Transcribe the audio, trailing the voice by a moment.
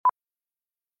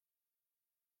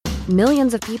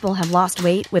Millions of people have lost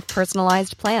weight with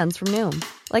personalized plans from Noom.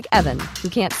 Like Evan, who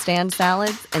can't stand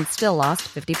salads and still lost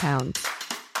 50 pounds.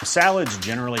 Salads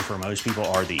generally for most people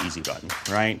are the easy button,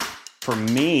 right? For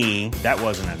me, that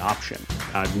wasn't an option.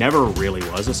 I never really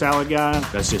was a salad guy.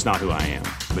 That's just not who I am.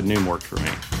 But Noom worked for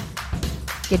me.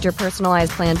 Get your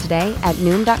personalized plan today at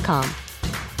Noom.com.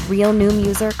 Real Noom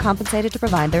user compensated to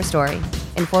provide their story.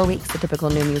 In 4 weeks, the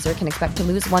typical Noom user can expect to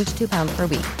lose 1 to 2 pounds per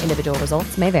week. Individual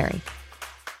results may vary.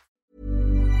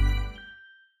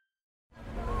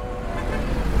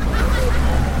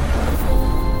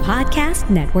 Podcast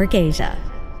Network Asia.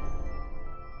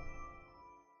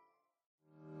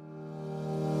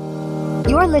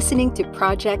 You're listening to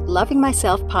Project Loving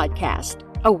Myself podcast,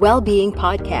 a well-being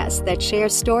podcast that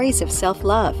shares stories of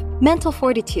self-love, mental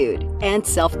fortitude, and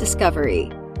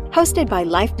self-discovery. Hosted by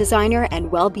life designer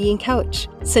and well-being coach,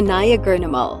 Sanaya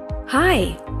Gurnamal.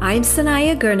 Hi, I'm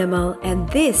Sanaya Gurnamal, and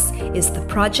this is the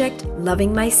Project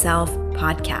Loving Myself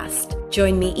podcast.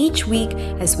 Join me each week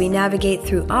as we navigate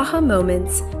through aha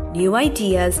moments, new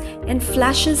ideas, and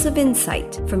flashes of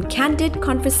insight from candid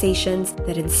conversations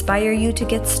that inspire you to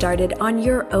get started on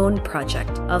your own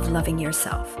project of loving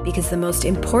yourself. Because the most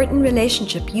important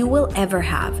relationship you will ever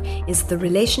have is the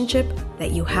relationship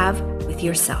that you have with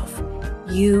yourself.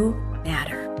 You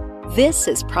matter. This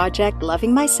is Project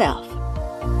Loving Myself.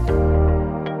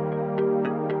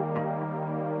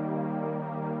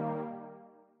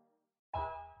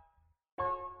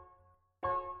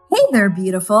 Hey there,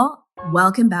 beautiful.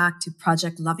 Welcome back to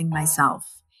Project Loving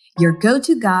Myself, your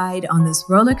go-to guide on this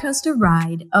roller coaster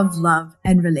ride of love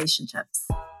and relationships.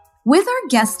 With our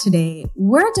guest today,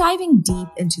 we're diving deep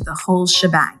into the whole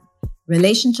shebang: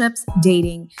 relationships,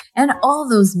 dating, and all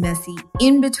those messy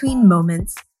in-between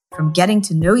moments, from getting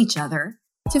to know each other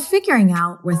to figuring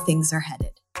out where things are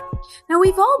headed. Now,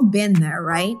 we've all been there,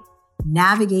 right?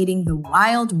 Navigating the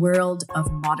wild world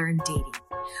of modern dating,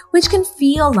 which can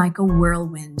feel like a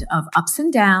whirlwind of ups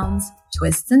and downs,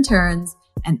 twists and turns,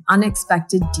 and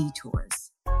unexpected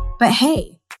detours. But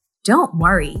hey, don't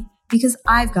worry, because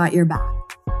I've got your back.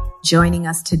 Joining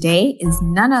us today is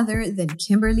none other than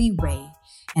Kimberly Ray,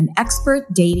 an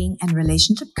expert dating and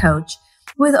relationship coach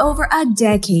with over a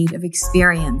decade of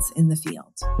experience in the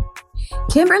field.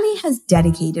 Kimberly has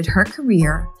dedicated her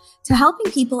career to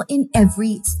helping people in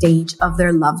every stage of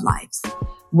their love lives,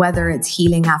 whether it's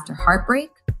healing after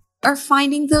heartbreak or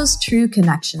finding those true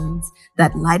connections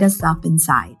that light us up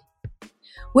inside.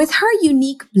 With her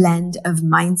unique blend of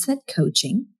mindset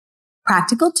coaching,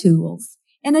 practical tools,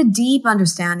 and a deep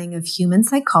understanding of human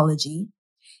psychology,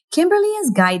 Kimberly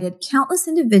has guided countless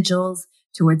individuals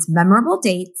towards memorable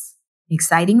dates,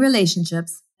 exciting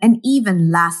relationships, and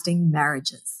even lasting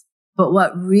marriages. But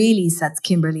what really sets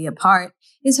Kimberly apart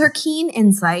is her keen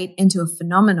insight into a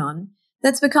phenomenon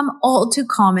that's become all too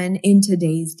common in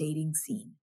today's dating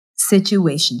scene: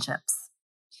 situationships.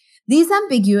 These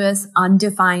ambiguous,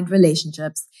 undefined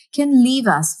relationships can leave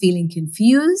us feeling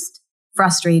confused,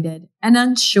 frustrated, and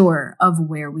unsure of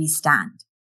where we stand.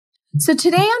 So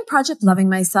today on Project Loving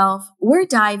Myself, we're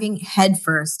diving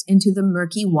headfirst into the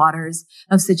murky waters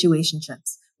of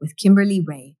situationships with Kimberly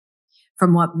Ray.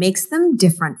 From what makes them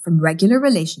different from regular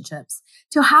relationships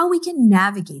to how we can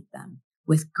navigate them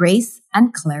with grace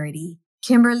and clarity,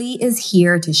 Kimberly is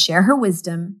here to share her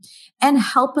wisdom and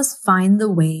help us find the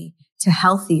way to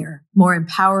healthier, more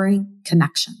empowering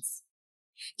connections.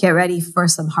 Get ready for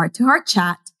some heart-to-heart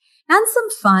chat and some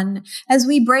fun as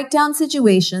we break down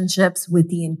situationships with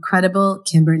the incredible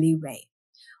Kimberly Ray.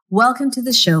 Welcome to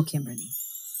the show, Kimberly.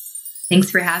 Thanks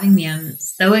for having me. I'm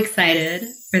so excited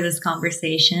for this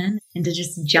conversation and to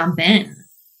just jump in.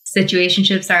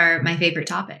 Situationships are my favorite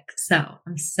topic, so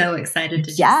I'm so excited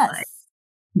to just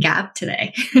gab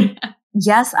today.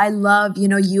 Yes, I love,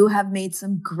 you have made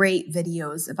some great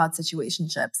videos about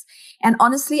situationships. And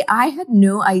honestly, I had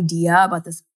no idea about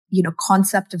this,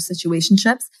 concept of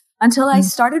situationships until I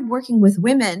started working with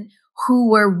women who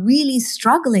were really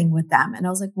struggling with them. And I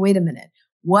was like, wait a minute,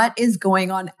 what is going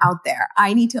on out there?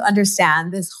 I need to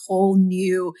understand this whole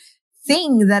new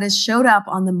thing that has showed up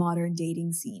on the modern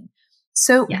dating scene.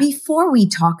 So before we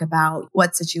talk about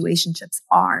what situationships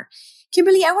are,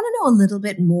 Kimberly, I want to know a little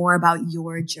bit more about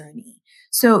your journey.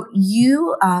 So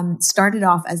you started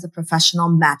off as a professional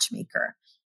matchmaker.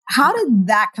 How did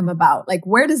that come about? Like,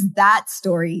 where does that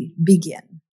story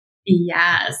begin?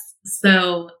 Yes.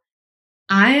 So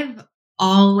I've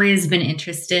always been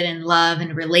interested in love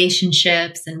and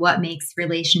relationships and what makes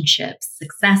relationships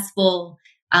successful.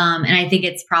 And I think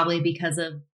it's probably because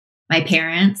of my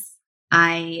parents.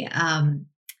 I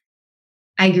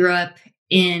grew up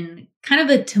in kind of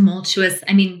a tumultuous,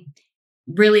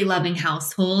 really loving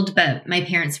household, but my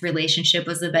parents' relationship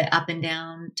was a bit up and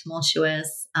down,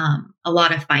 tumultuous, a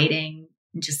lot of fighting,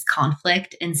 and just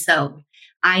conflict. And so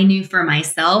I knew for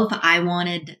myself, I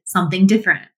wanted something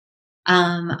different.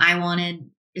 I wanted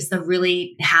just a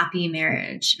really happy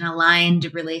marriage, an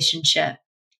aligned relationship,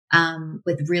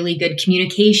 with really good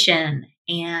communication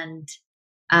and,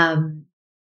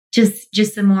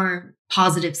 just a more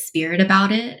positive spirit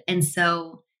about it. And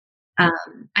so,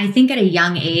 I think at a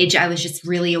young age, I was just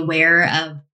really aware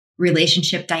of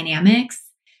relationship dynamics.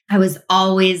 I was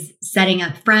always setting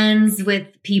up friends with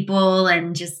people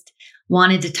and just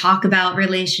wanted to talk about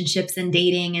relationships and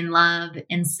dating and love.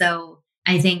 And so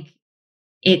I think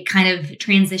it kind of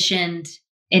transitioned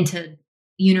into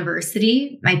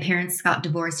university. My parents got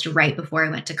divorced right before I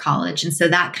went to college. And so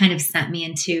that kind of sent me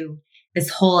into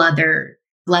this whole other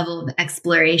level of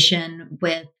exploration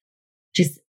with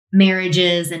just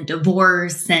marriages and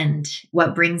divorce and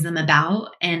what brings them about.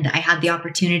 And I had the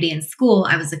opportunity in school.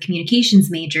 I was a communications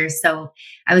major. So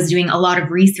I was doing a lot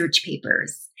of research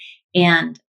papers.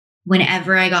 And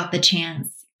whenever I got the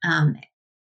chance,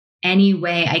 any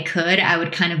way I could, I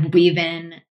would kind of weave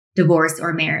in divorce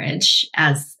or marriage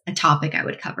as a topic I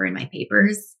would cover in my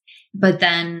papers. But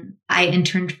then I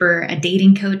interned for a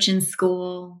dating coach in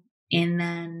school. And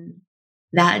then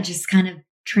that just kind of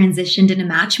transitioned into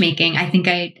matchmaking. I think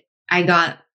I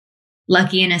got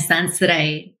lucky in a sense that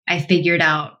I figured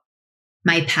out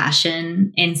my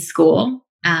passion in school.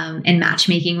 And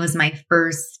matchmaking was my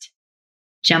first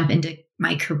jump into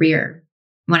my career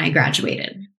when I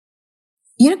graduated.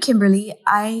 You know, Kimberly,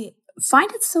 I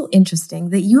find it so interesting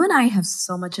that you and I have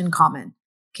so much in common.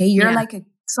 Okay. You're like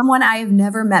someone I have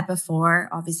never met before,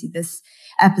 obviously this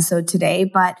episode today,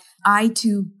 but I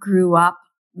too grew up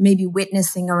maybe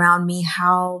witnessing around me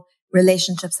how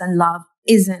relationships and love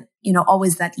isn't,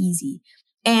 always that easy.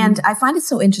 And I find it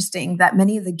so interesting that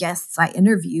many of the guests I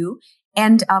interview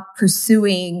end up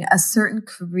pursuing a certain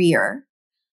career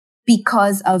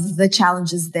because of the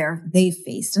challenges they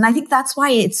faced. And I think that's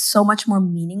why it's so much more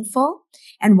meaningful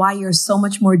and why you're so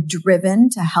much more driven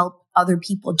to help other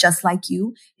people just like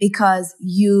you, because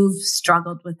you've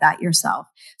struggled with that yourself.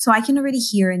 So I can already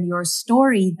hear in your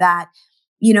story that,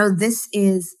 this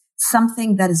is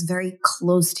something that is very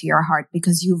close to your heart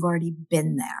because you've already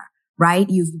been there, right?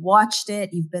 You've watched it.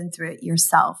 You've been through it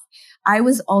yourself. I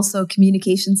was also a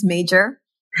communications major,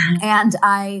 and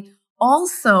I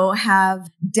also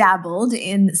have dabbled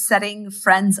in setting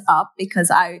friends up because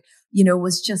I,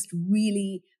 was just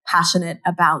really passionate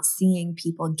about seeing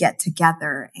people get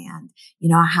together and,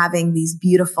 having these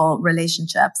beautiful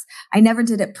relationships. I never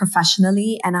did it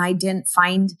professionally, and I didn't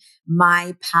find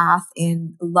my path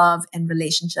in love and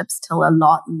relationships till a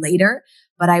lot later,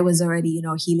 but I was already,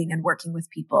 healing and working with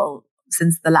people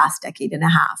since the last decade and a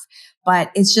half.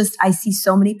 But it's just, I see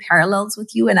so many parallels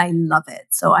with you and I love it.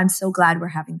 So I'm so glad we're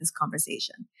having this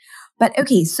conversation. But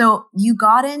okay, so you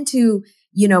got into,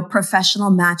 professional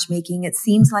matchmaking. It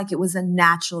seems like it was a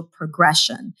natural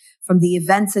progression from the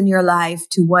events in your life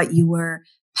to what you were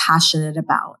passionate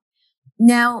about.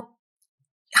 Now,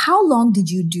 how long did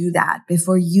you do that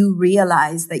before you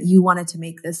realized that you wanted to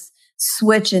make this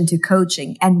switch into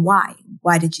coaching, and why?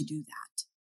 Why did you do that?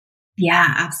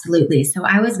 Yeah, absolutely. So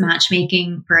I was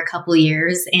matchmaking for a couple of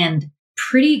years, and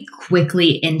pretty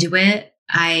quickly into it,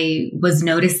 I was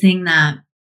noticing that,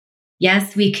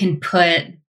 yes, we can put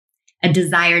a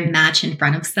desired match in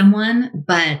front of someone,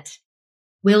 but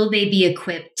will they be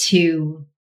equipped to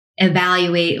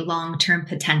evaluate long-term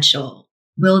potential?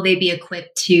 Will they be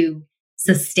equipped to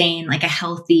sustain like a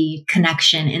healthy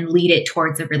connection and lead it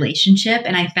towards a relationship?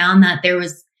 And I found that there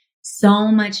was so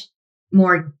much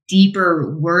more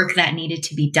deeper work that needed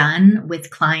to be done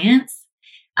with clients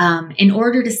in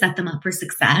order to set them up for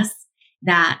success,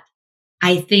 that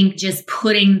I think just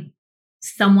putting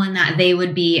someone that they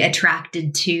would be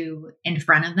attracted to in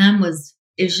front of them was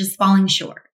just falling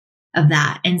short of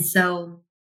that. And so,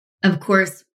 of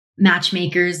course,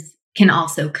 matchmakers can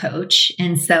also coach.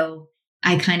 And so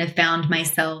I kind of found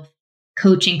myself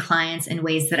coaching clients in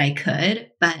ways that I could,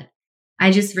 but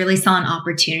I just really saw an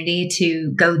opportunity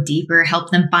to go deeper, help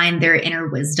them find their inner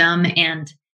wisdom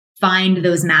and find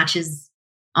those matches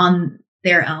on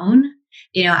their own.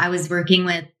 I was working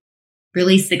with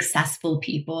really successful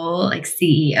people like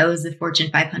CEOs of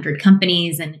Fortune 500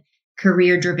 companies and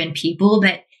career-driven people.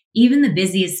 But even the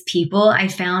busiest people, I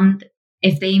found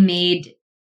if they made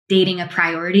dating a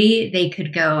priority, they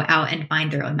could go out and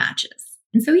find their own matches.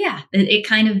 And so, yeah, it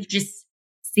kind of just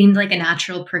seemed like a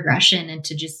natural progression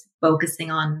into just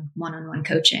focusing on one-on-one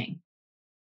coaching.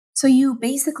 So you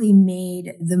basically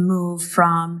made the move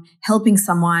from helping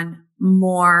someone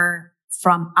more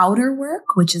from outer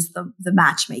work, which is the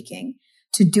matchmaking,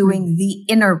 to doing the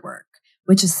inner work,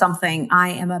 which is something I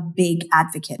am a big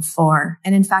advocate for.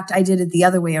 And in fact, I did it the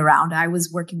other way around. I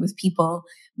was working with people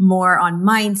more on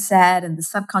mindset and the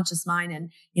subconscious mind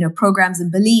and, programs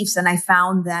and beliefs. And I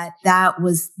found that that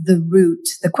was the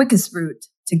quickest route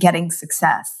to getting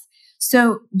success.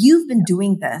 So you've been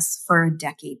doing this for a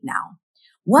decade now.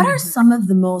 What are some of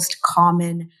the most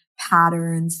common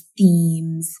patterns,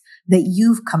 themes that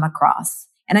you've come across?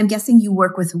 And I'm guessing you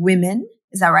work with women.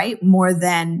 Is that right? More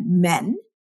than men?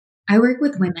 I work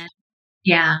with women.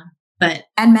 Yeah.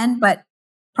 And men, but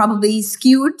probably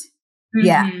skewed. Mm-hmm.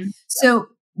 Yeah. So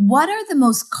what are the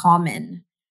most common,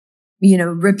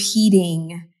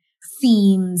 repeating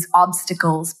themes,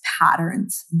 obstacles,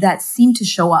 patterns that seem to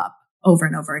show up over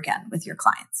and over again with your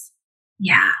clients?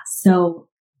 Yeah. So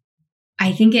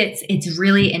I think it's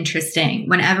really interesting.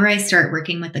 Whenever I start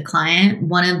working with a client,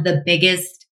 one of the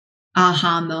biggest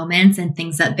aha moments and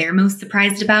things that they're most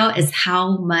surprised about is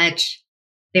how much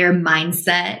their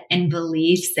mindset and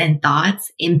beliefs and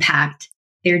thoughts impact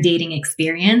their dating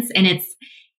experience. And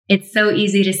it's so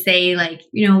easy to say, like,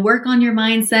 work on your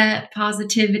mindset,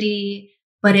 positivity,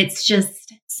 but it's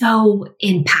just so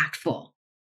impactful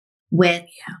with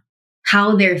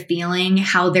how they're feeling,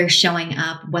 how they're showing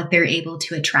up, what they're able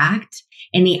to attract,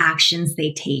 and the actions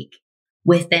they take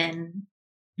within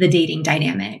the dating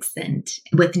dynamics and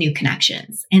with new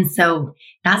connections. And so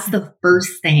that's the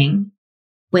first thing,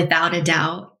 without a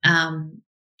doubt,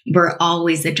 we're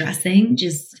always addressing.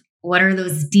 Just what are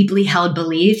those deeply held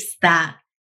beliefs that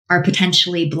are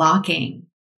potentially blocking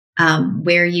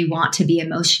where you want to be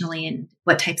emotionally and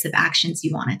what types of actions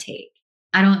you want to take.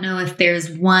 I don't know if there's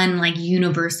one like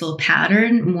universal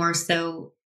pattern. More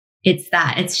so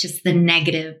it's just the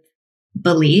negative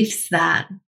beliefs that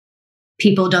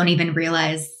people don't even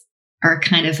realize are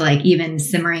kind of like even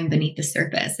simmering beneath the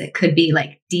surface. It could be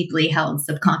like deeply held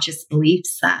subconscious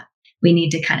beliefs that we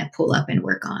need to kind of pull up and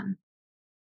work on.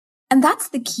 And that's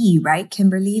the key, right,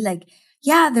 Kimberly? Like,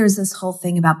 yeah, there's this whole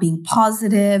thing about being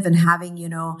positive and having,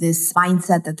 this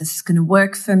mindset that this is going to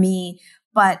work for me.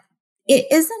 But it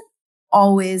isn't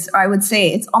always, or I would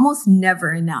say it's almost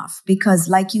never enough, because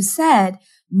like you said,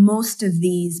 most of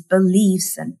these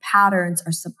beliefs and patterns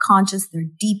are subconscious. They're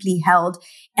deeply held.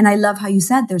 And I love how you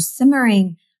said they're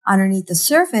simmering underneath the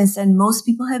surface. And most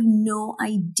people have no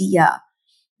idea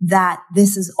that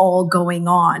this is all going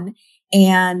on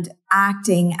and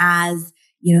acting as,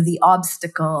 the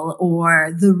obstacle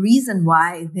or the reason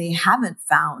why they haven't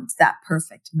found that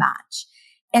perfect match.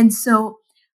 And so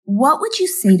what would you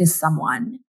say to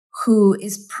someone who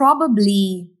is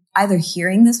probably either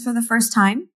hearing this for the first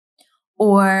time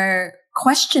or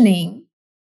questioning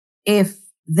if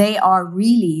they are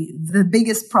really the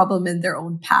biggest problem in their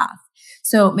own path?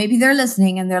 So maybe they're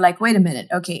listening and they're like, wait a minute.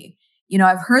 Okay.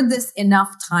 I've heard this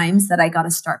enough times that I got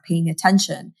to start paying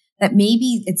attention, that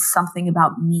maybe it's something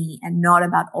about me and not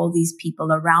about all these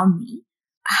people around me.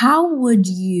 How would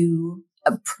you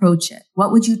approach it?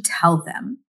 What would you tell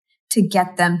them to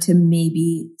get them to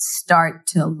maybe start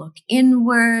to look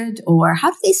inward, or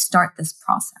how do they start this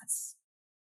process?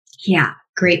 Yeah,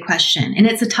 great question. And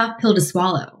it's a tough pill to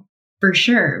swallow for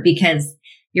sure, because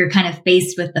you're kind of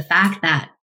faced with the fact that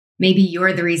maybe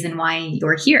you're the reason why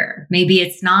you're here. Maybe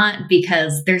it's not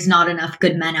because there's not enough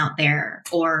good men out there,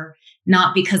 or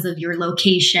not because of your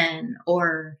location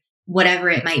or whatever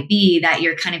it might be that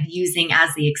you're kind of using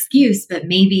as the excuse, but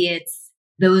maybe it's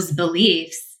those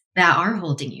beliefs that are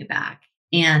holding you back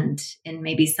and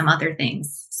maybe some other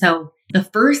things. So the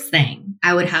first thing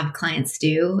I would have clients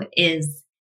do is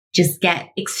just get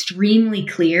extremely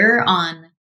clear on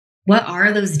what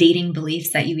are those dating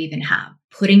beliefs that you even have,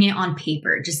 putting it on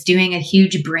paper, just doing a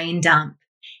huge brain dump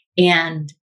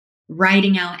and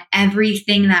writing out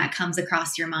everything that comes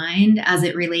across your mind as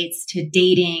it relates to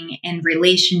dating and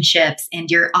relationships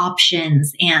and your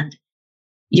options and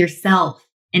yourself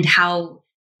and how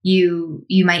you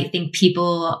might think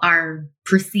people are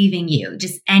perceiving you,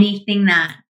 just anything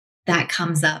that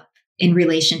comes up in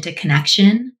relation to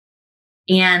connection,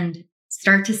 and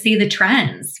start to see the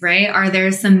trends, right? Are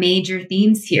there some major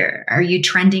themes here? Are you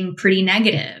trending pretty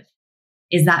negative?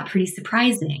 Is that pretty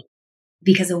surprising?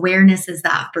 Because awareness is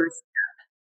that first step.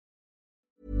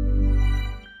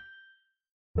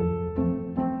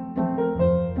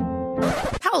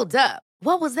 Hold up.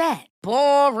 What was that?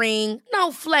 Boring.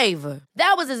 No flavor.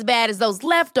 That was as bad as those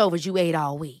leftovers you ate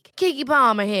all week. Keke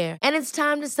Palmer here. And it's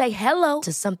time to say hello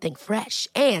to something fresh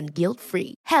and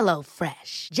guilt-free. Hello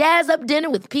Fresh. Jazz up dinner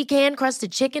with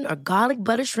pecan-crusted chicken or garlic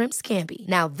butter shrimp scampi.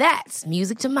 Now that's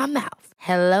music to my mouth.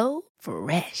 Hello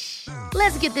Fresh.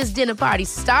 Let's get this dinner party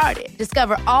started.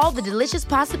 Discover all the delicious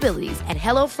possibilities at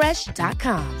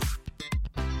HelloFresh.com.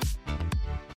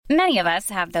 Many of us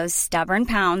have those stubborn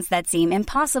pounds that seem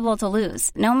impossible to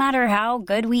lose, no matter how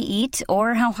good we eat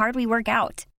or how hard we work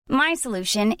out. My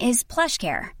solution is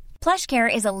PlushCare.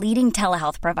 PlushCare is a leading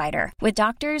telehealth provider with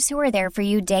doctors who are there for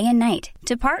you day and night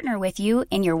to partner with you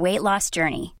in your weight loss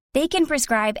journey. They can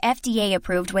prescribe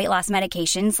FDA-approved weight loss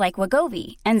medications like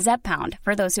Wegovy and Zepbound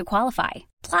for those who qualify.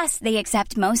 Plus, they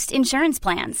accept most insurance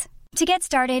plans. To get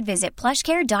started, visit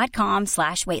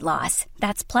plushcare.com/weightloss.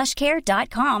 That's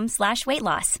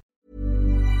plushcare.com/weightloss.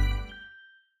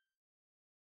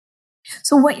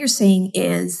 So what you're saying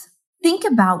is, think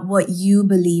about what you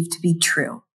believe to be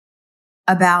true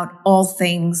about all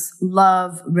things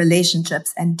love,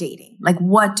 relationships, and dating. Like,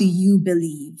 what do you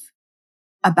believe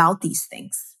about these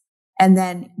things? And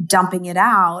then dumping it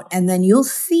out, and then you'll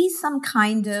see some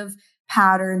kind of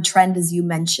pattern, trend, as you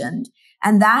mentioned.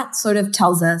 And that sort of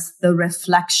tells us the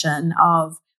reflection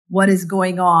of what is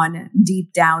going on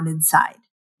deep down inside,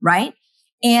 right?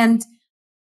 And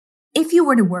if you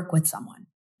were to work with someone,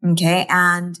 okay,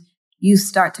 and you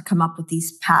start to come up with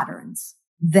these patterns,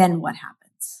 then what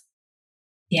happens?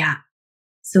 Yeah.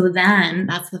 So then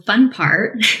that's the fun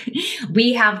part.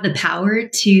 We have the power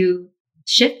to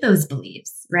shift those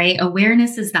beliefs, right?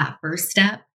 Awareness is that first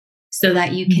step so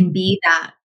that you can be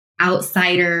that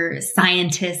outsider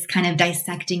scientist kind of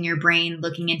dissecting your brain,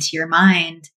 looking into your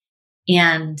mind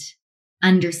and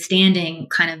understanding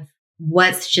kind of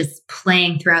what's just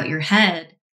playing throughout your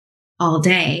head all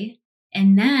day.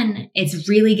 And then it's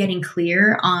really getting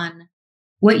clear on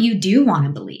what you do want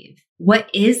to believe. What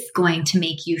is going to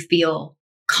make you feel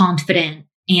confident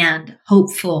and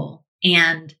hopeful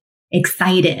and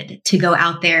excited to go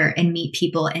out there and meet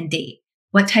people and date?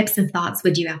 What types of thoughts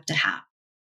would you have to have?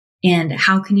 And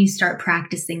how can you start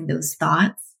practicing those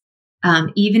thoughts?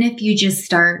 Even if you just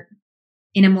start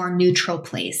in a more neutral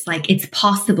place, like it's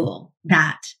possible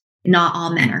that not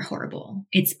all men are horrible.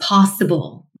 It's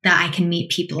possible that I can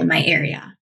meet people in my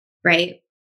area, right?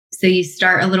 So you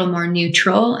start a little more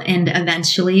neutral, and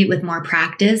eventually with more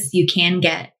practice, you can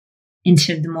get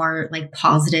into the more like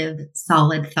positive,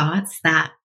 solid thoughts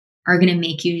that are going to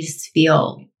make you just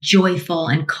feel joyful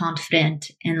and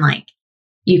confident and like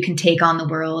you can take on the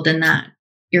world and that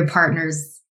your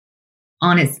partner's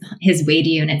on his way to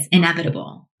you and it's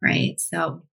inevitable, right?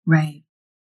 So, right.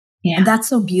 Yeah. And that's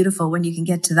so beautiful when you can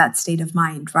get to that state of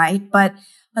mind, right? But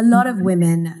a lot of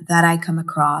women that I come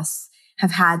across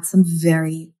have had some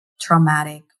very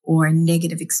traumatic or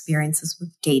negative experiences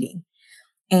with dating.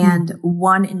 And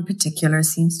one in particular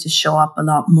seems to show up a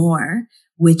lot more,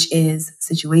 which is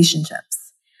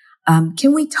situationships.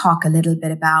 Can we talk a little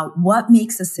bit about what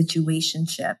makes a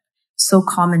situationship so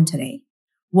common today?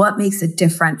 What makes it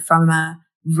different from a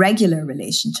regular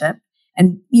relationship?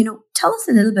 And, tell us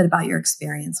a little bit about your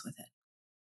experience with it.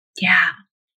 Yeah.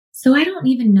 So I don't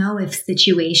even know if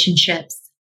situationships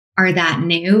are that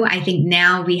new. I think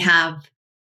now we have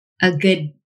a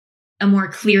more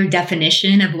clear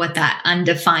definition of what that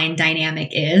undefined dynamic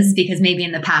is, because maybe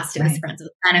in the past it was friends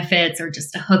with benefits or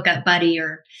just a hookup buddy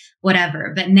or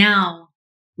whatever. But now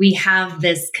we have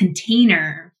this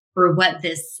container for what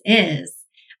this is,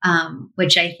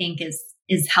 which I think is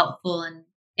helpful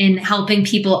in helping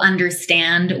people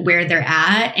understand where they're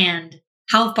at and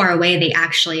how far away they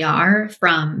actually are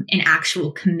from an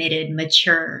actual committed,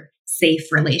 mature,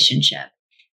 safe relationship.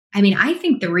 I mean, I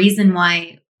think the reason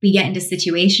why we get into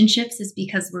situationships is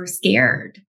because we're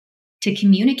scared to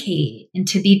communicate and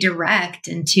to be direct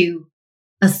and to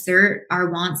assert our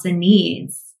wants and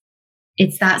needs.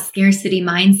 It's that scarcity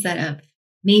mindset of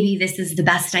maybe this is the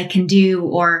best I can do,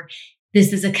 or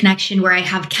this is a connection where I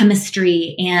have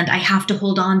chemistry and I have to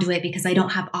hold on to it because I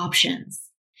don't have options.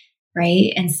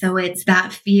 Right. And so it's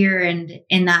that fear and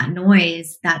that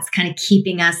noise that's kind of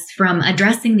keeping us from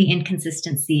addressing the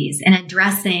inconsistencies and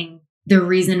addressing the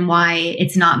reason why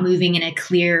it's not moving in a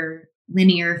clear,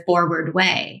 linear, forward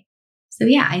way. So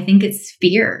yeah, I think it's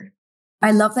fear. I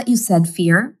love that you said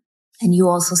fear, and you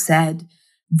also said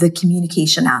the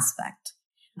communication aspect.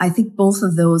 I think both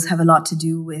of those have a lot to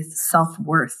do with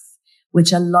self-worth,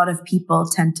 which a lot of people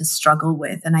tend to struggle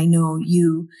with. And I know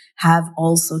you have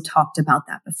also talked about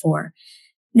that before.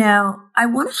 Now, I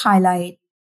want to highlight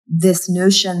this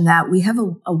notion that we have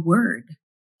a word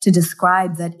to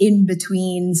describe that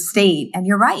in-between state. And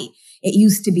you're right. It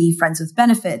used to be friends with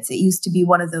benefits. It used to be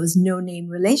one of those no-name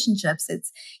relationships.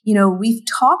 It's, we've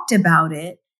talked about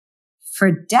it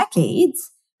for decades,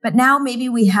 but now maybe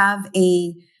we have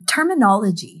a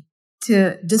terminology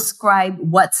to describe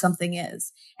what something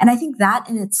is. And I think that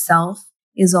in itself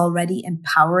is already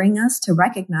empowering us to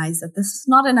recognize that this is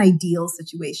not an ideal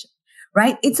situation,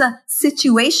 right? It's a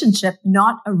situationship,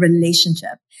 not a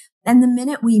relationship. And the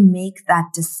minute we make that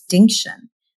distinction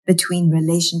between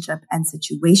relationship and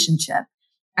situationship,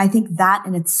 I think that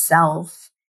in itself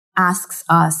asks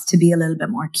us to be a little bit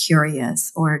more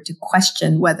curious or to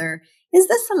question whether, is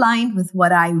this aligned with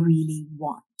what I really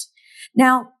want?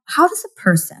 Now, how does a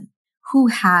person who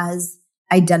has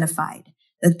identified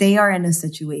that they are in a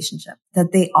situationship,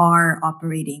 that they are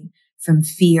operating from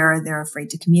fear, they're afraid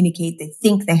to communicate, they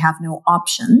think they have no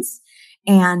options,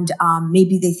 and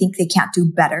maybe they think they can't do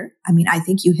better. I mean, I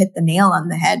think you hit the nail on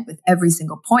the head with every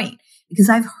single point, because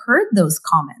I've heard those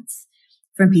comments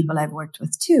from people I've worked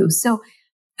with too. So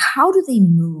how do they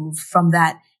move from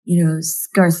that,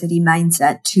 scarcity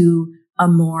mindset to a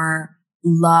more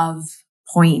love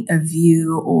point of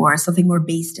view, or something more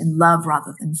based in love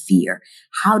rather than fear?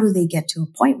 How do they get to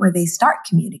a point where they start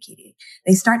communicating?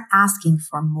 They start asking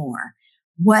for more.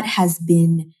 What has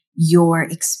been your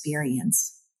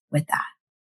experience with that?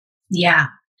 Yeah.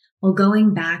 Well,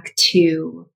 going back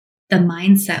to the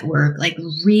mindset work, like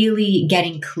really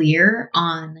getting clear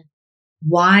on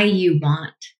why you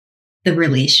want the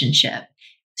relationship,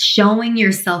 showing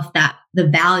yourself that the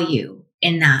value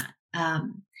in that,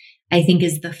 I think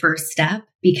is the first step.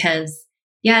 Because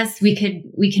yes, we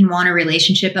can want a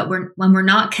relationship, but when we're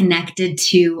not connected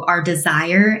to our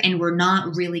desire and we're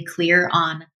not really clear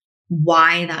on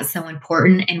why that's so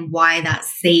important and why that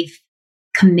safe,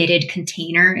 committed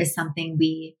container is something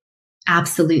we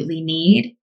absolutely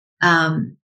need,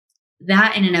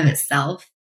 that in and of itself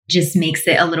just makes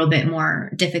it a little bit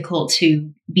more difficult to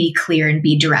be clear and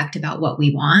be direct about what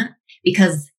we want,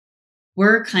 because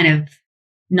we're kind of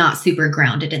not super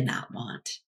grounded in that want.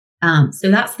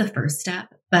 So that's the first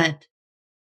step. But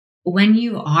when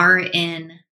you are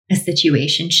in a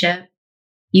situationship,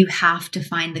 you have to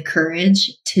find the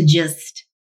courage to just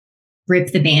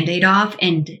rip the Band-Aid off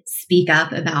and speak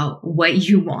up about what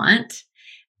you want.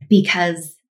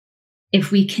 Because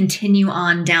if we continue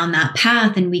on down that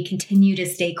path and we continue to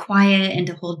stay quiet and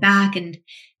to hold back and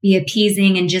be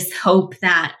appeasing and just hope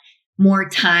that more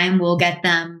time will get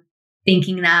them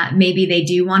thinking that maybe they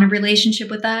do want a relationship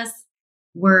with us,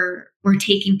 we're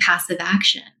taking passive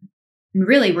action. And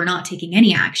really, we're not taking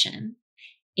any action.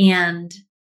 And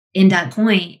in that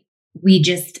point, we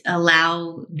just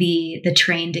allow the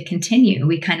train to continue.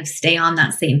 We kind of stay on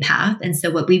that same path. And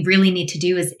so what we really need to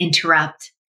do is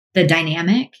interrupt the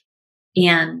dynamic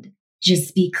and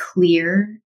just be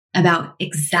clear about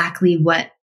exactly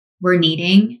what we're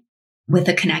needing with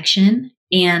a connection,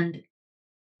 and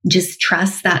just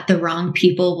trust that the wrong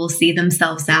people will see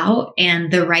themselves out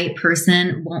and the right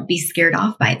person won't be scared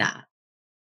off by that.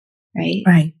 Right?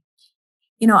 Right.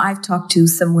 I've talked to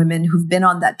some women who've been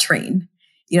on that train,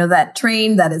 that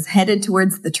train that is headed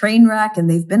towards the train wreck. And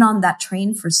they've been on that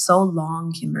train for so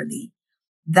long, Kimberly,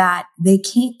 that they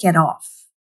can't get off.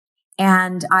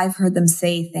 And I've heard them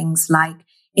say things like,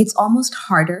 it's almost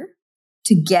harder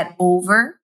to get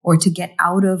over or to get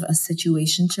out of a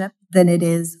situationship than it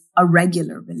is a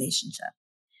regular relationship.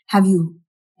 Have you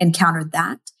encountered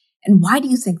that? And why do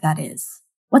you think that is?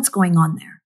 What's going on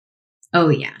there? Oh,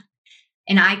 yeah.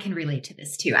 And I can relate to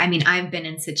this too. I mean, I've been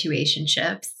in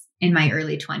situationships in my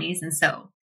early 20s. And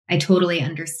so I totally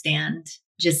understand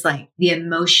just like the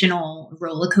emotional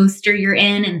roller coaster you're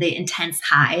in and the intense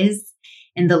highs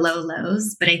and the low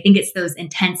lows. But I think it's those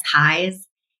intense highs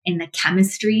and the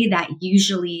chemistry that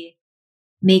usually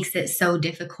makes it so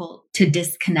difficult to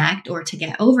disconnect or to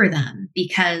get over them,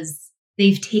 because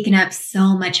they've taken up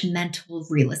so much mental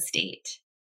real estate.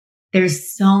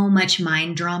 There's so much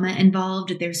mind drama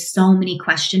involved. There's so many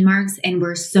question marks, and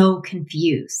we're so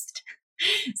confused.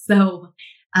 So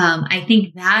I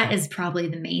think that is probably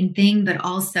the main thing. But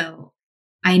also,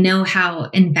 I know how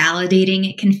invalidating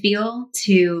it can feel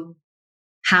to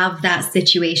have that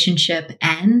situationship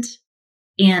end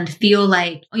and feel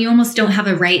like you almost don't have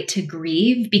a right to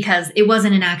grieve because it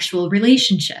wasn't an actual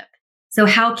relationship. So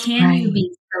how can you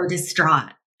be so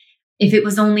distraught if it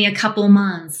was only a couple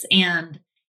months and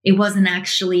it wasn't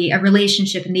actually a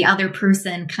relationship and the other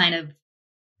person kind of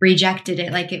rejected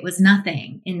it like it was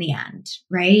nothing in the end,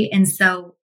 right? And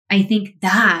so I think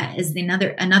that is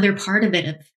another part of it,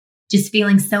 of just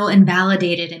feeling so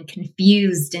invalidated and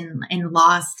confused and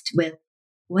lost with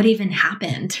what even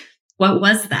happened. What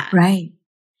was that? Right.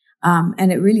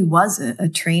 And it really was a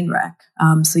train wreck.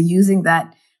 So using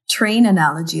that train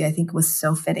analogy, I think was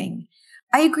so fitting.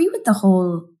 I agree with the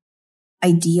whole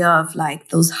idea of like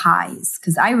those highs,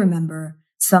 because I remember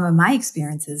some of my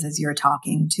experiences as you're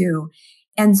talking too.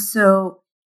 And so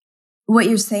what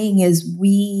you're saying is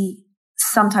we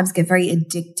sometimes get very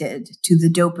addicted to the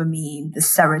dopamine, the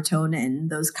serotonin,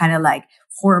 those kind of like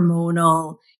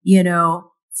hormonal,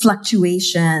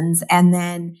 fluctuations. And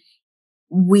then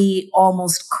we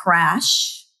almost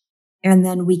crash, and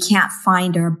then we can't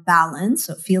find our balance.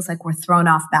 So it feels like we're thrown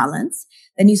off balance.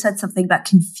 Then you said something about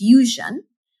confusion,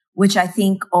 which I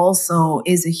think also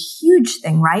is a huge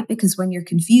thing, right? Because when you're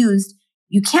confused,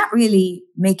 you can't really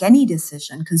make any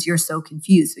decision because you're so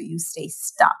confused. So you stay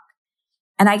stuck.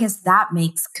 And I guess that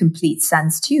makes complete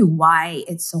sense too, why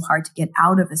it's so hard to get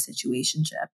out of a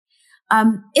situationship.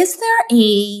 Is there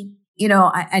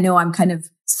I know I'm kind of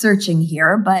searching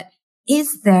here, but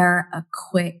is there a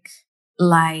quick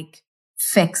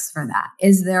fix for that?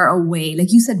 Is there a way,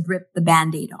 like you said, rip the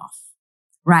Band-Aid off,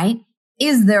 right?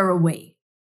 Is there a way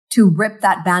to rip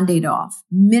that Band-Aid off,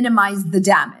 minimize the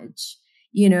damage,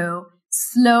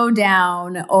 slow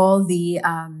down all the,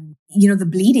 the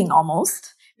bleeding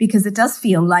almost, because it does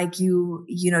feel like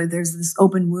there's this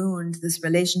open wound, this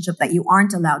relationship that you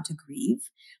aren't allowed to grieve,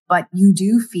 but you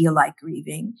do feel like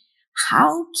grieving.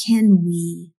 How can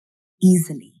we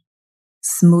easily,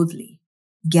 smoothly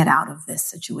get out of this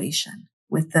situation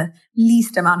with the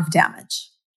least amount of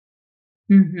damage?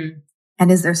 Mm-hmm.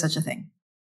 And is there such a thing?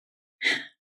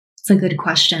 It's a good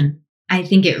question. I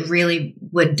think it really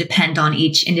would depend on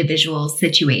each individual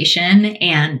situation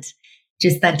and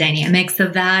just the dynamics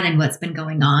of that and what's been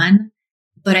going on.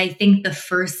 But I think the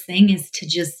first thing is to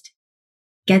just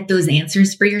get those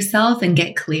answers for yourself and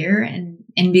get clear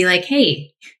and be like,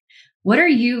 hey, what are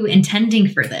you intending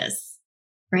for this?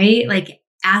 Right? Like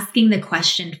asking the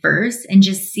question first and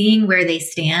just seeing where they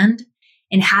stand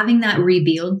and having that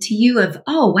revealed to you of,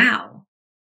 oh, wow,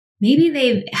 maybe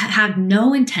they have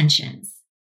no intentions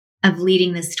of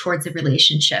leading this towards a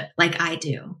relationship like I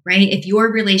do, right? If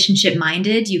you're relationship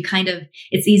minded,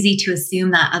 it's easy to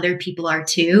assume that other people are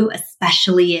too,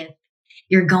 especially if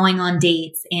you're going on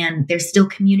dates and they're still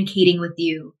communicating with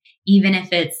you, even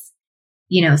if it's,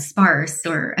 sparse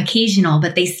or occasional,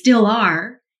 but they still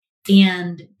are.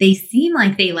 And they seem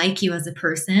like they like you as a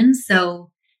person.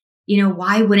 So,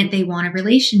 why wouldn't they want a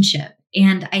relationship?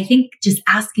 And I think just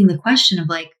asking the question of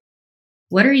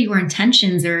what are your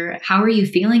intentions, or how are you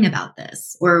feeling about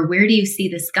this? Or where do you see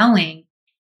this going?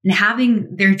 And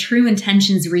having their true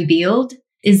intentions revealed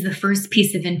is the first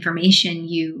piece of information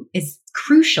is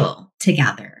crucial to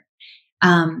gather.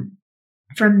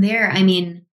 From there,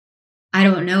 I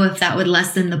don't know if that would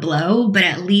lessen the blow, but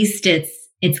at least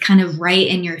it's kind of right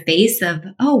in your face of,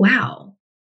 oh, wow,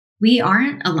 we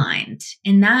aren't aligned.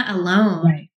 And that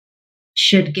alone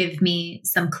should give me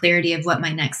some clarity of what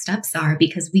my next steps are,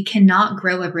 because we cannot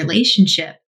grow a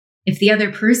relationship if the other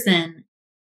person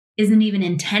isn't even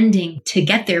intending to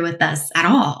get there with us at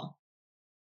all.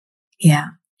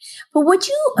 Yeah. But would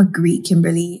you agree,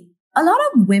 Kimberly? A lot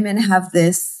of women have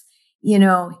this,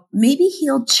 maybe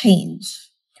he'll change,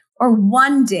 or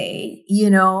one day,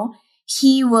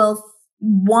 he will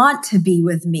want to be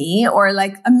with me, or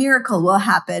like a miracle will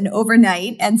happen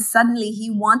overnight and suddenly he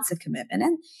wants a commitment.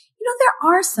 And,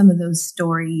 there are some of those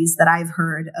stories that I've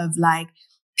heard of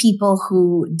people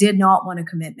who did not want a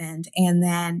commitment, and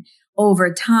then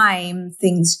over time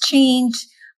things change.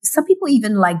 Some people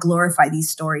even glorify these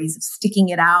stories of sticking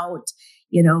it out,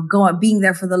 being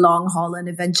there for the long haul, and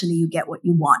eventually you get what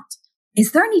you want.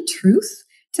 Is there any truth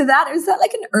to that? Or is that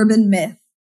like an urban myth?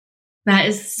 That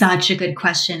is such a good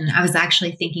question. I was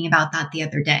actually thinking about that the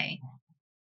other day.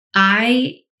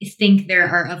 I think there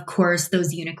are, of course,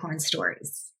 those unicorn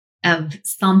stories of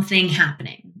something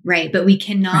happening, right? But we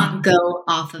cannot go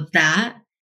off of that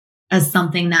as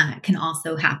something that can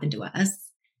also happen to us,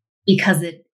 because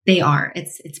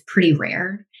it's pretty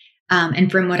rare.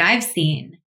 And from what I've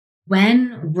seen,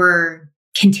 when we're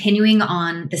continuing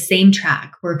on the same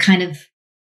track, we're kind of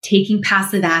taking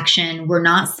passive action, we're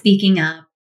not speaking up,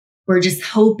 we're just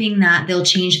hoping that they'll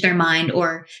change their mind,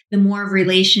 or the more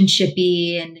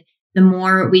relationshipy and the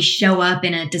more we show up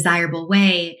in a desirable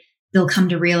way, they'll come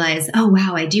to realize, oh,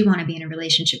 wow, I do want to be in a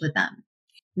relationship with them.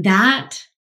 That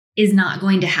is not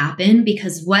going to happen,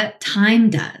 because what time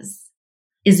does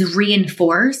is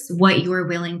reinforce what you're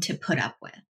willing to put up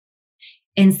with.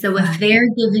 And so if they're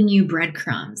giving you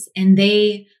breadcrumbs and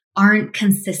they aren't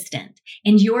consistent,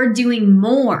 and you're doing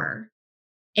more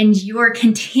and you're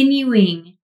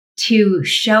continuing to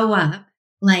show up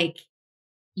like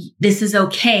this is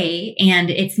okay, and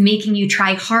it's making you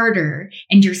try harder,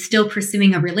 and you're still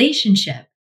pursuing a relationship,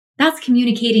 that's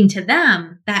communicating to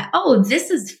them that, oh,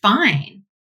 this is fine.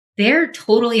 They're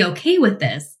totally okay with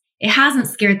this. It hasn't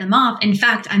scared them off. In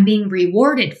fact, I'm being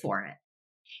rewarded for it.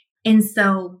 And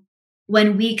so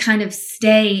when we kind of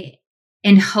stay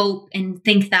and hope and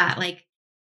think that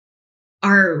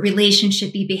our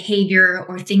relationshipy behavior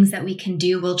or things that we can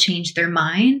do will change their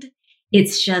mind.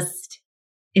 It's just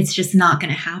not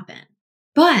going to happen.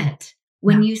 But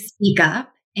when you speak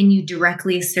up and you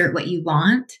directly assert what you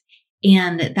want,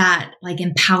 and that like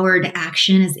empowered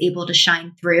action is able to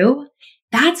shine through,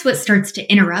 that's what starts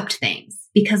to interrupt things.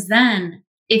 Because then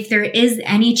if there is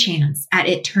any chance at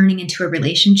it turning into a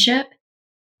relationship,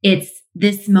 it's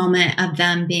this moment of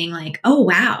them being like, oh,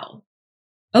 wow,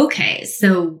 okay,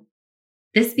 so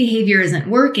this behavior isn't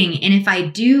working. And if I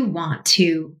do want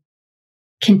to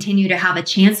continue to have a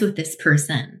chance with this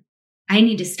person, I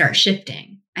need to start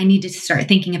shifting. I need to start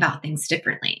thinking about things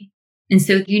differently. And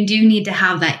so you do need to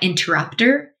have that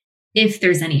interrupter if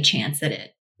there's any chance at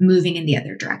it moving in the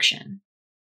other direction.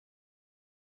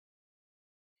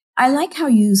 I like how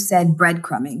you said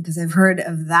breadcrumbing, because I've heard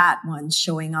of that one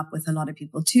showing up with a lot of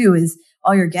people too, is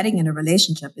all you're getting in a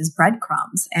relationship is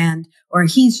breadcrumbs, or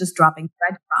he's just dropping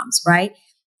breadcrumbs, right?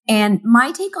 And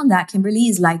my take on that, Kimberly,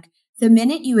 is like the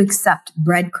minute you accept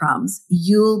breadcrumbs,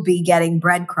 you'll be getting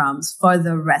breadcrumbs for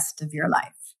the rest of your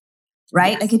life,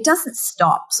 right? Yes. Like it doesn't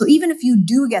stop. So even if you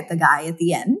do get the guy at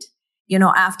the end,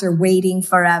 after waiting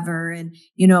forever and,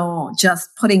 just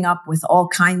putting up with all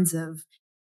kinds of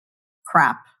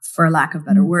crap, for lack of a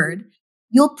better word,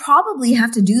 you'll probably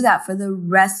have to do that for the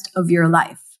rest of your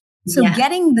life. So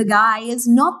getting the guy is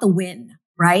not the win,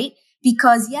 right?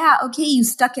 Because you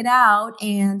stuck it out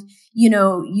and,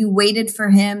 you waited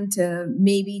for him to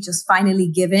maybe just finally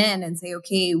give in and say,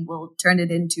 okay, we'll turn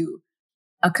it into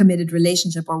a committed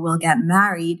relationship or we'll get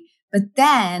married. But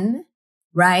then,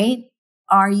 right,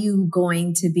 are you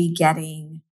going to be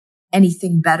getting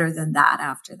anything better than that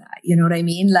after that? You know what I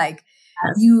mean? Like,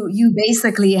 you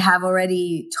basically have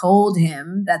already told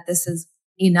him that this is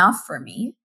enough for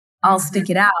me. I'll stick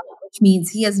it out, which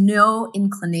means he has no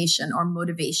inclination or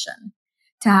motivation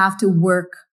to have to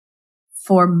work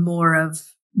for more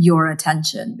of your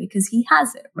attention because he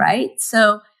has it, right?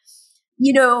 So,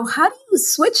 how do you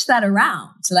switch that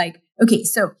around? Like, okay,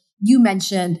 so you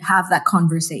mentioned have that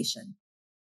conversation.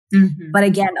 Mm-hmm. But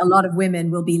again, a lot of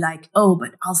women will be like, oh,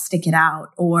 but I'll stick it out.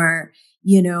 Or,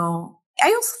 I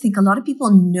also think a lot of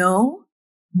people know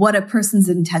what a person's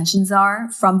intentions are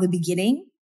from the beginning,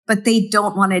 but they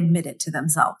don't want to admit it to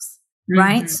themselves,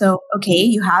 right? So, okay,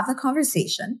 you have the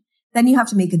conversation, then you have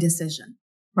to make a decision,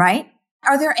 right?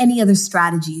 Are there any other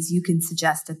strategies you can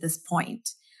suggest at this point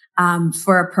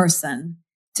for a person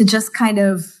to just kind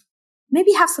of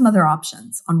maybe have some other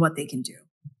options on what they can do?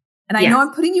 And I know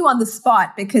I'm putting you on the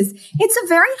spot because it's a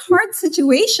very hard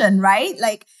situation, right?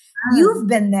 Like, you've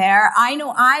been there. I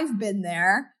know I've been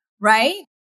there, right?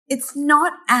 It's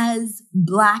not as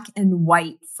black and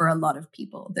white for a lot of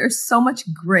people. There's so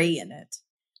much gray in it,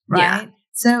 right? Yeah.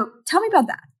 So tell me about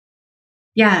that.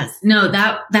 Yes. No,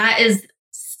 that is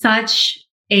such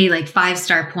a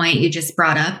 5-star point you just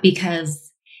brought up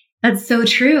because that's so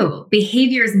true.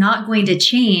 Behavior is not going to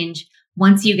change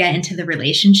once you get into the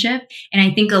relationship. And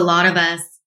I think a lot of us,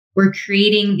 we're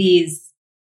creating these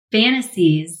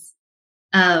fantasies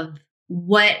of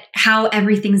how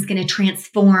everything's going to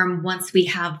transform once we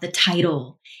have the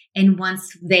title and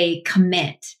once they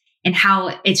commit and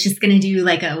how it's just going to do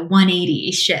like a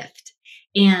 180 shift.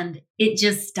 And it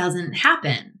just doesn't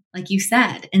happen, like you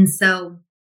said. And so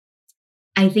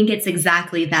I think it's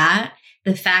exactly that.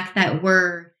 The fact that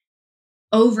we're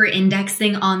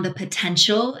over-indexing on the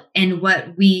potential and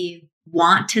what we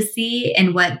want to see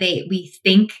and what we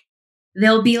think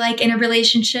they'll be like in a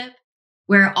relationship,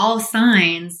 where all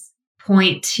signs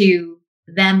point to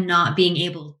them not being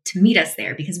able to meet us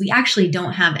there because we actually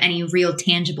don't have any real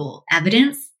tangible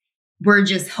evidence. We're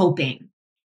just hoping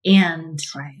and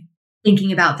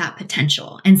thinking about that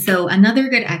potential. And so another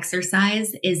good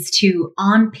exercise is to,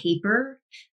 on paper,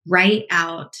 write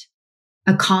out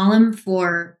a column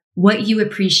for what you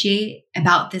appreciate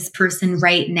about this person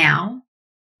right now,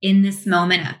 in this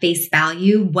moment at face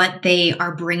value, what they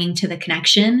are bringing to the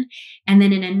connection. And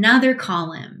then in another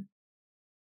column,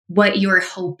 what you're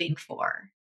hoping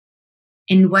for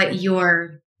and what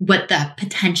the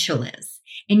potential is.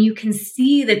 And you can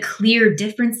see the clear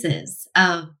differences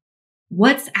of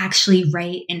what's actually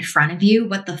right in front of you,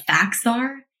 what the facts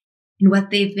are, and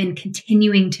what they've been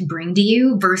continuing to bring to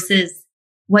you versus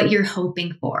what you're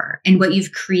hoping for and what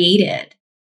you've created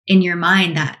in your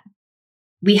mind that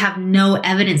we have no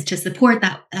evidence to support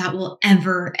that will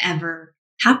ever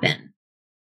happen.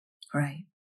 Right.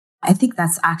 I think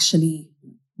that's actually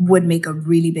would make a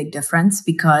really big difference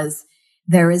because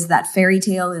there is that fairy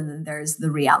tale and then there's the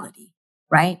reality,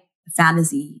 right? The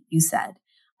fantasy, you said.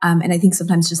 And I think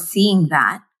sometimes just seeing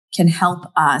that can help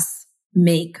us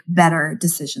make better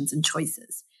decisions and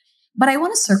choices. But I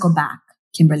want to circle back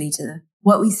Kimberly, to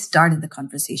what we started the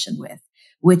conversation with,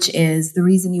 which is the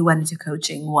reason you went into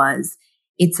coaching was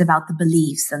it's about the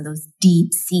beliefs and those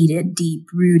deep-seated,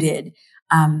 deep-rooted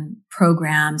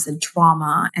programs and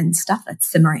trauma and stuff that's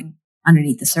simmering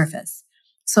underneath the surface.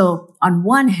 So on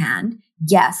one hand,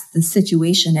 yes, the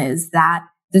situation is that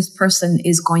this person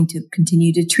is going to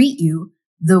continue to treat you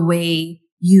the way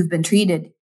you've been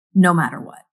treated no matter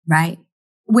what, right?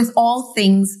 With all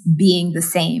things being the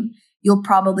same, you'll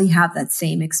probably have that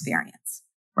same experience,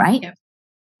 right? Yep.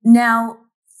 Now,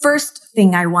 first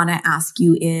thing I want to ask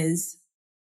you is,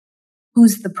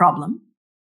 who's the problem?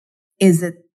 Is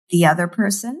it the other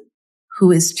person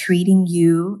who is treating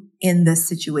you in this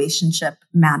situationship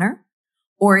manner?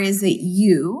 Or is it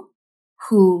you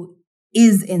who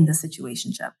is in the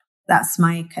situationship? That's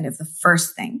my kind of the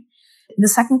first thing. The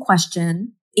second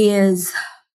question is,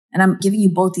 and I'm giving you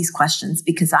both these questions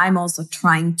because I'm also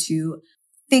trying to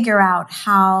figure out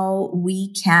how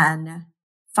we can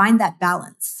find that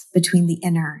balance between the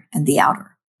inner and the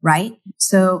outer, right?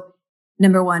 So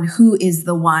number one, who is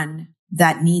the one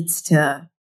that needs to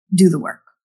do the work?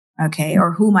 Okay.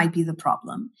 Or who might be the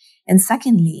problem? And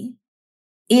secondly,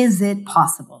 is it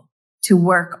possible to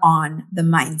work on the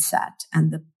mindset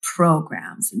and the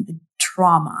programs and the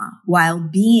trauma while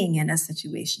being in a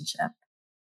situationship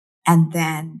and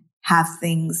then have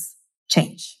things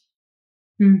change?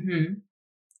 Mm-hmm.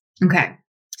 Okay.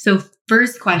 So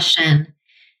first question,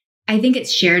 I think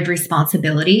it's shared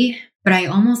responsibility, but I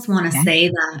almost want to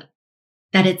say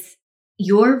that it's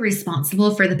you're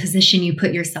responsible for the position you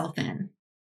put yourself in.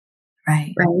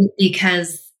 Right. Right.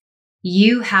 Because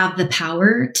you have the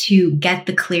power to get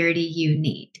the clarity you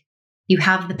need. You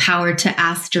have the power to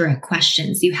ask direct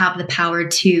questions. You have the power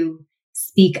to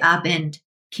speak up and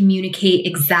communicate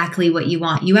exactly what you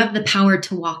want. You have the power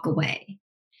to walk away.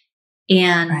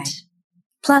 And right.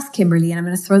 Plus, Kimberly, and I'm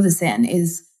going to throw this in,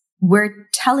 is we're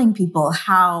telling people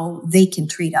how they can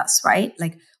treat us, right?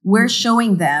 Like we're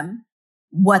showing them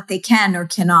what they can or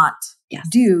cannot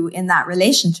do in that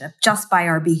relationship just by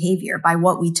our behavior, by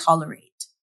what we tolerate.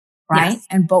 Right. Yes.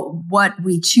 And but what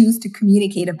we choose to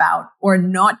communicate about or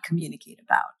not communicate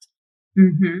about.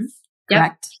 Mm-hmm.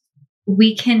 Correct. Yep.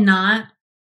 We cannot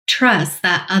trust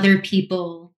that other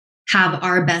people have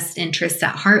our best interests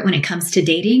at heart when it comes to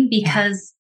dating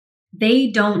because they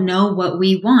don't know what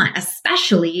we want,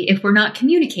 especially if we're not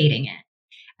communicating it.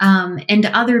 And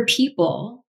other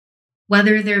people,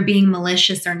 whether they're being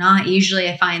malicious or not, usually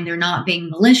I find they're not being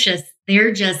malicious.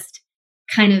 They're just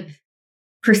kind of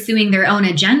pursuing their own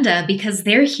agenda because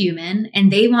they're human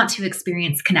and they want to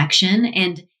experience connection.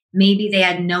 And maybe they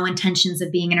had no intentions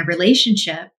of being in a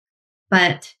relationship,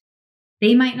 but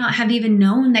they might not have even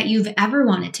known that you've ever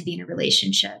wanted to be in a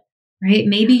relationship, right?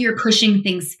 Maybe you're pushing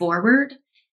things forward,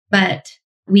 but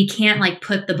we can't like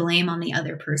put the blame on the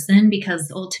other person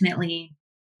because ultimately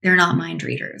they're not mind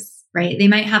readers, right? They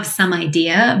might have some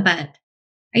idea, but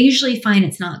I usually find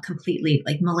it's not completely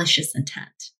like malicious intent.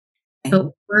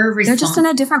 But they're just in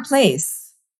a different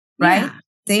place, right? Yeah.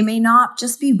 They may not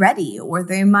just be ready, or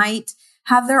they might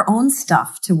have their own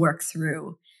stuff to work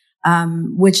through,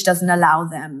 which doesn't allow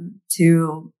them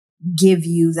to give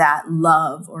you that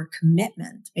love or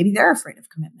commitment. Maybe they're afraid of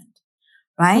commitment,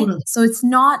 right? Totally. So it's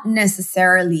not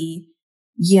necessarily,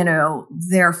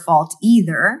 their fault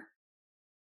either,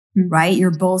 right?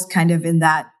 You're both kind of in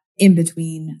that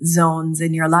in-between zones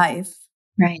in your life,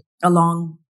 right?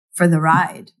 Along for the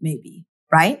ride, maybe,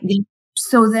 right? Mm-hmm.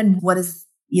 So then what is,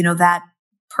 that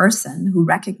person who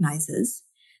recognizes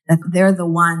that they're the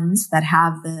ones that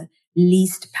have the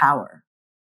least power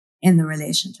in the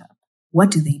relationship?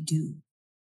 What do they do?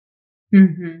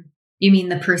 Mm-hmm. You mean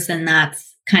the person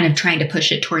that's kind of trying to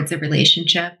push it towards a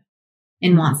relationship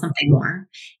and want something more?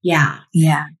 Yeah.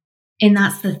 Yeah. And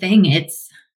that's the thing. It's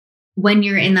when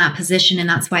you're in that position, and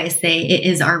that's why I say it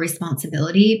is our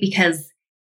responsibility, because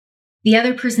the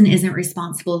other person isn't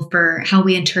responsible for how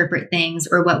we interpret things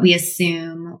or what we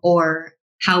assume or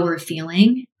how we're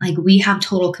feeling. Like we have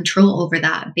total control over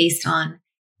that based on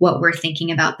what we're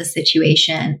thinking about the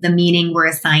situation, the meaning we're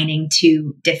assigning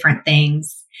to different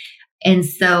things. And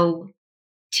so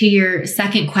to your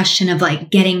second question of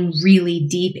like getting really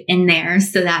deep in there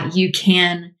so that you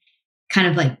can kind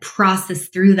of like process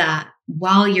through that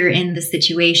while you're in the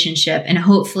situationship and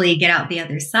hopefully get out the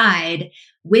other side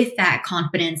with that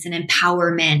confidence and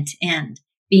empowerment and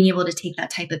being able to take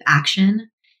that type of action.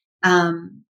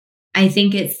 I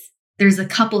think there's a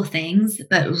couple things,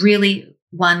 but really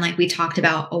one, like we talked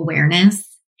about, awareness.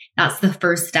 That's the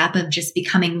first step of just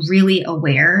becoming really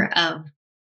aware of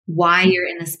why you're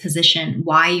in this position,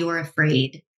 why you're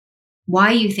afraid,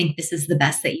 why you think this is the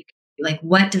best that you can like,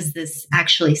 what does this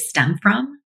actually stem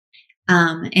from?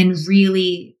 And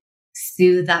really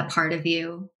soothe that part of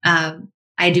you.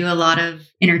 I do a lot of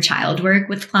inner child work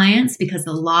with clients because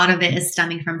a lot of it is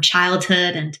stemming from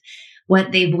childhood and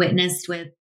what they've witnessed with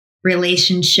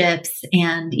relationships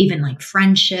and even like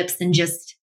friendships and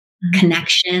just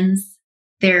connections,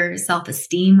 their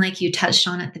self-esteem, like you touched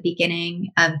on at the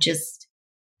beginning of just,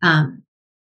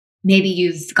 maybe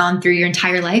you've gone through your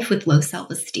entire life with low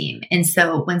self-esteem. And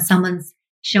so when someone's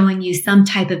showing you some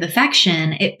type of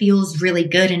affection, it feels really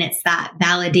good. And it's that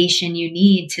validation you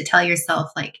need to tell yourself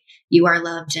like you are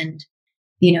loved and,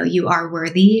 you know, you are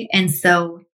worthy. And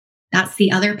so that's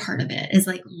the other part of it, is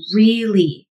like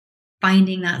really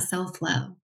finding that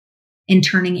self-love and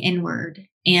turning inward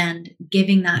and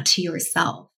giving that to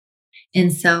yourself.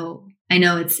 And so I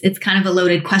know it's kind of a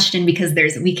loaded question because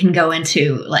we can go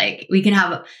into like, we can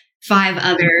have 5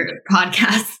 other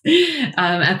podcast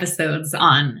episodes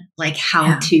on like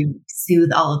how to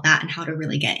soothe all of that and how to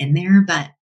really get in there. But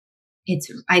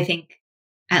I think,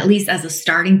 at least as a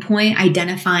starting point,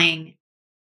 identifying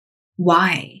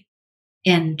why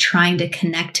and trying to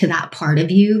connect to that part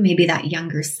of you, maybe that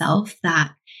younger self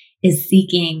that is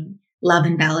seeking love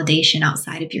and validation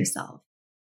outside of yourself.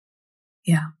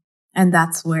 Yeah. And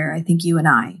that's where I think you and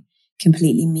I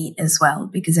completely meet as well,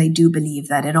 because I do believe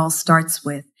that it all starts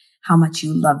with how much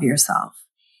you love yourself.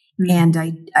 And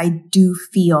I do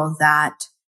feel that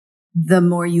the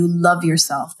more you love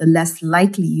yourself, the less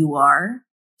likely you are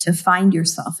to find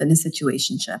yourself in a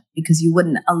situationship, because you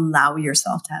wouldn't allow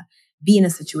yourself to be in a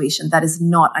situation that is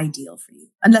not ideal for you,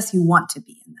 unless you want to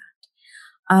be in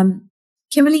that.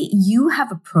 Kimberly, you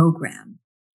have a program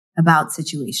about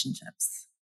situationships.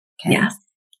 Okay. Yes.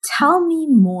 Tell me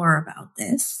more about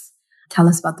this. Tell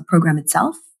us about the program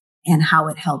itself and how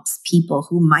it helps people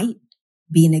who might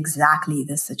be in exactly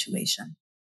this situation.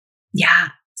 Yeah.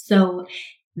 So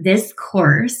this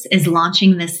course is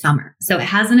launching this summer. So it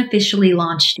hasn't officially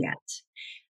launched yet,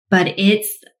 but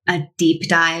it's a deep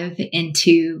dive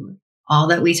into all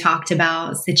that we talked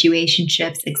about,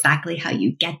 situationships, exactly how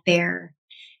you get there,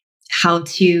 how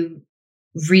to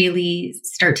really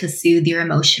start to soothe your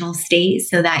emotional state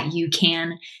so that you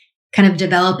can kind of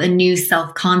develop a new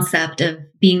self-concept of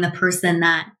being the person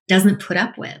that doesn't put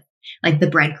up with like the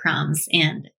breadcrumbs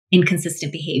and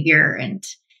inconsistent behavior and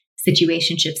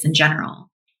situationships in general.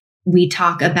 We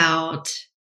talk about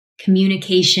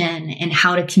communication and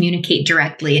how to communicate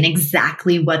directly and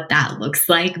exactly what that looks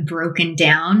like, broken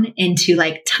down into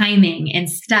like timing and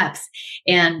steps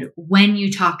and when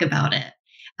you talk about it,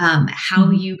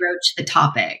 how you broach the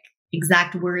topic,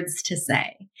 exact words to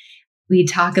say. We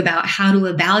talk about how to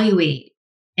evaluate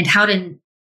and how to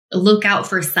look out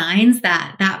for signs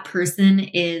that that person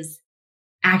is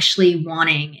actually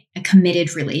wanting a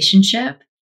committed relationship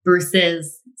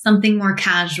versus something more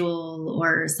casual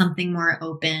or something more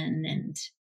open and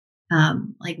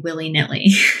like willy-nilly.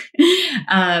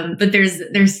 But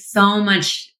there's so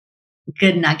much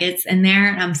good nuggets in there.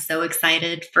 And I'm so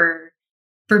excited for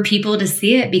people to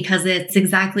see it because it's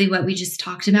exactly what we just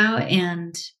talked about.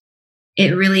 And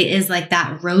it really is like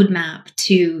that roadmap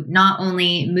to not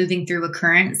only moving through a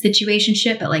current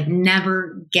situationship, but like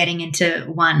never getting into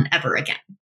one ever again,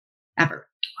 ever.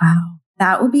 Wow.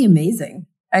 That would be amazing.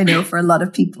 I know for a lot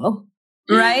of people,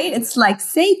 right? It's like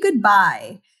say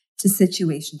goodbye to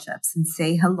situationships and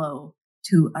say hello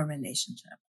to a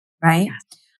relationship, right?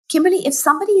 Yes. Kimberly, if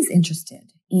somebody is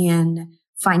interested in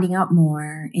finding out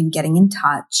more, in getting in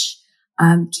touch,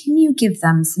 can you give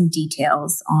them some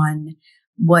details on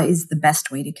what is the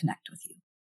best way to connect with you?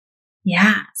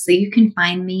 Yeah. So you can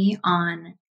find me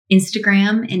on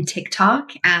Instagram and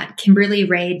TikTok at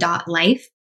KimberlyRay.life.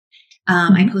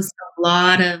 I post a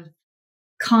lot of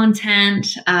content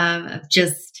of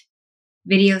just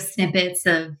video snippets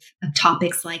of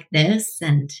topics like this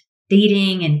and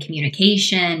dating and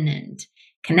communication and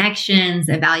connections,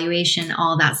 evaluation,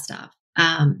 all that stuff.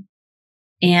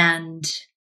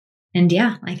 And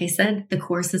yeah, like I said, the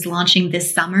course is launching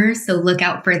this summer. So look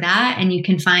out for that. And you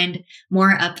can find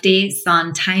more updates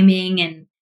on timing and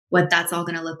what that's all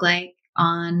going to look like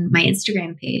on my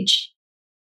Instagram page.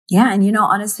 Yeah. And,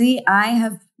 honestly, I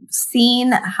have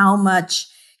seen how much,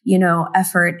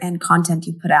 effort and content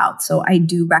you put out. So I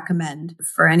do recommend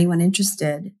for anyone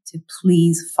interested to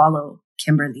please follow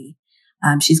Kimberly.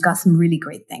 She's got some really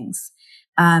great things.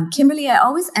 Kimberly, I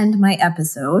always end my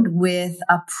episode with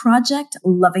a Project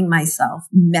Loving Myself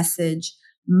message,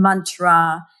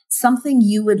 mantra, something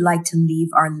you would like to leave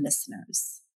our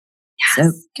listeners. Yes.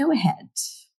 So go ahead.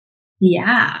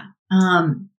 Yeah.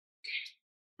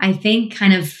 I think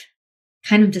kind of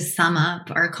to sum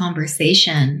up our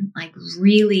conversation, like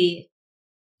really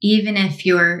even if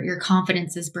your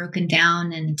confidence is broken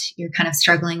down and you're kind of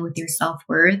struggling with your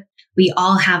self-worth, we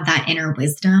all have that inner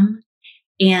wisdom.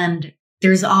 And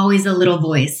there's always a little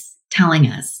voice telling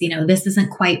us, this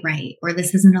isn't quite right, or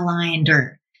this isn't aligned,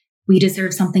 or we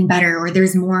deserve something better, or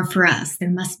there's more for us. There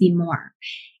must be more.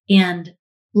 And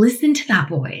listen to that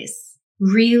voice.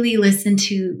 Really listen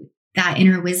to that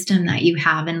inner wisdom that you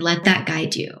have and let that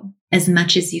guide you as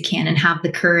much as you can, and have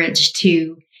the courage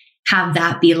to have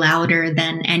that be louder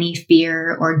than any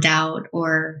fear or doubt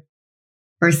or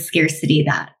scarcity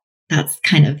that's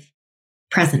kind of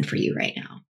present for you right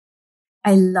now.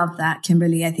 I love that,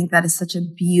 Kimberly. I think that is such a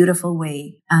beautiful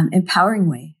way, empowering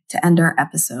way to end our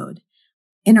episode.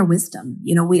 Inner wisdom.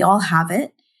 We all have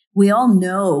it. We all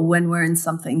know when we're in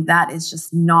something that is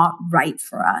just not right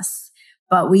for us,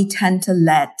 but we tend to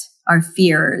let our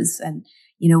fears and,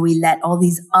 we let all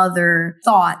these other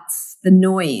thoughts, the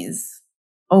noise,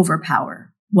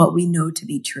 overpower what we know to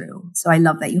be true. So I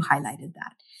love that you highlighted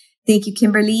that. Thank you,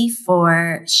 Kimberly,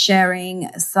 for sharing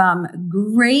some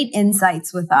great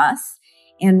insights with us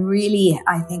and really,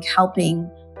 I think, helping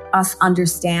us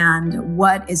understand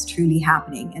what is truly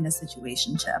happening in a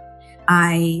situationship.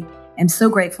 I am so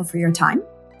grateful for your time,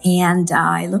 and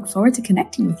I look forward to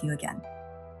connecting with you again.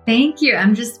 Thank you.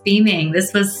 I'm just beaming.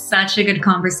 This was such a good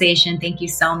conversation. Thank you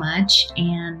so much.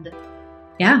 And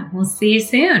yeah, we'll see you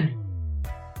soon.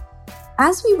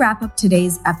 As we wrap up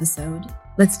today's episode,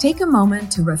 let's take a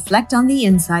moment to reflect on the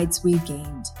insights we've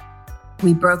gained.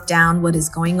 We broke down what is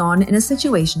going on in a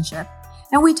situationship,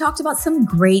 and we talked about some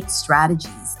great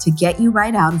strategies to get you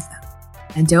right out of them.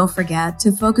 And don't forget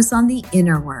to focus on the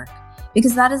inner work,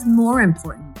 because that is more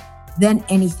important than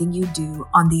anything you do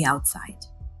on the outside.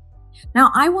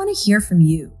 Now, I want to hear from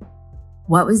you.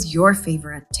 What was your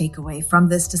favorite takeaway from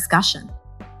this discussion?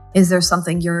 Is there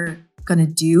something you're going to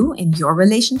do in your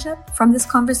relationship from this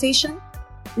conversation?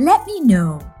 Let me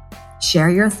know. Share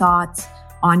your thoughts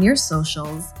on your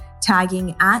socials,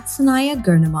 tagging at Sanaya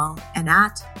Gurnamal and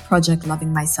at Project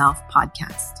Loving Myself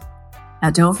podcast.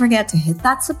 Now, don't forget to hit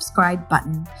that subscribe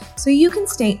button so you can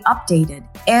stay updated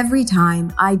every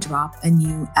time I drop a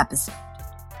new episode.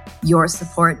 Your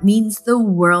support means the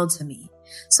world to me.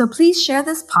 So please share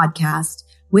this podcast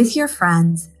with your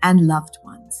friends and loved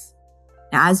ones.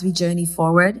 Now, as we journey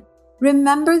forward,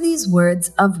 remember these words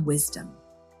of wisdom.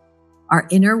 Our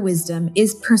inner wisdom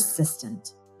is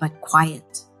persistent, but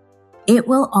quiet. It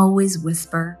will always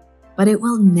whisper, but it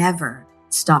will never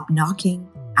stop knocking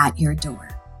at your door.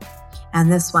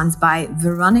 And this one's by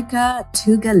Veronika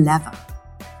Tugaleva.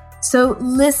 So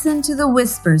listen to the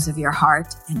whispers of your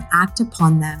heart and act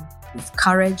upon them with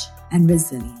courage and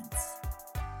resilience.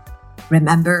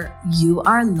 Remember, you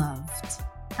are loved.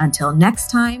 Until next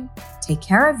time, take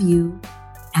care of you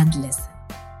and listen.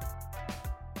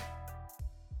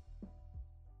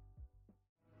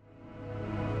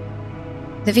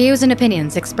 The views and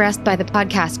opinions expressed by the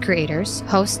podcast creators,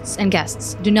 hosts, and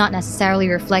guests do not necessarily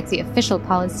reflect the official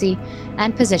policy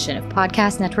and position of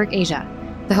Podcast Network Asia,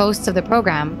 the hosts of the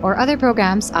program, or other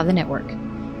programs of the network.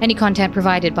 Any content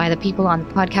provided by the people on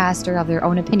the podcast are of their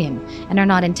own opinion and are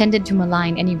not intended to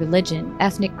malign any religion,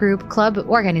 ethnic group, club,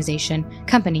 organization,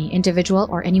 company, individual,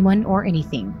 or anyone or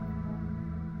anything.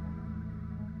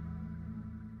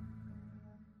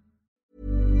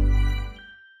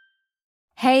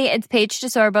 Hey, it's Paige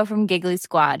DeSorbo from Giggly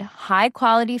Squad. High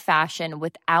quality fashion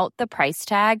without the price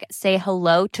tag. Say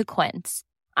hello to Quince.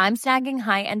 I'm snagging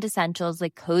high-end essentials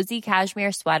like cozy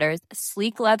cashmere sweaters,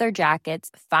 sleek leather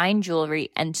jackets, fine jewelry,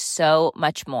 and so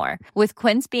much more. With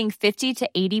Quince being 50 to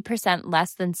 80%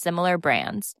 less than similar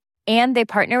brands. And they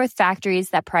partner with factories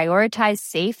that prioritize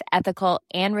safe, ethical,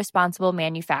 and responsible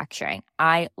manufacturing.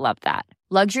 I love that.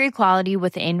 Luxury quality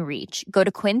within reach. Go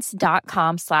to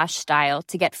quince.com/style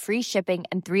to get free shipping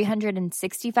and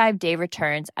 365-day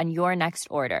returns on your next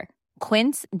order.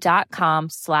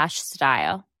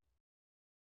 Quince.com/style.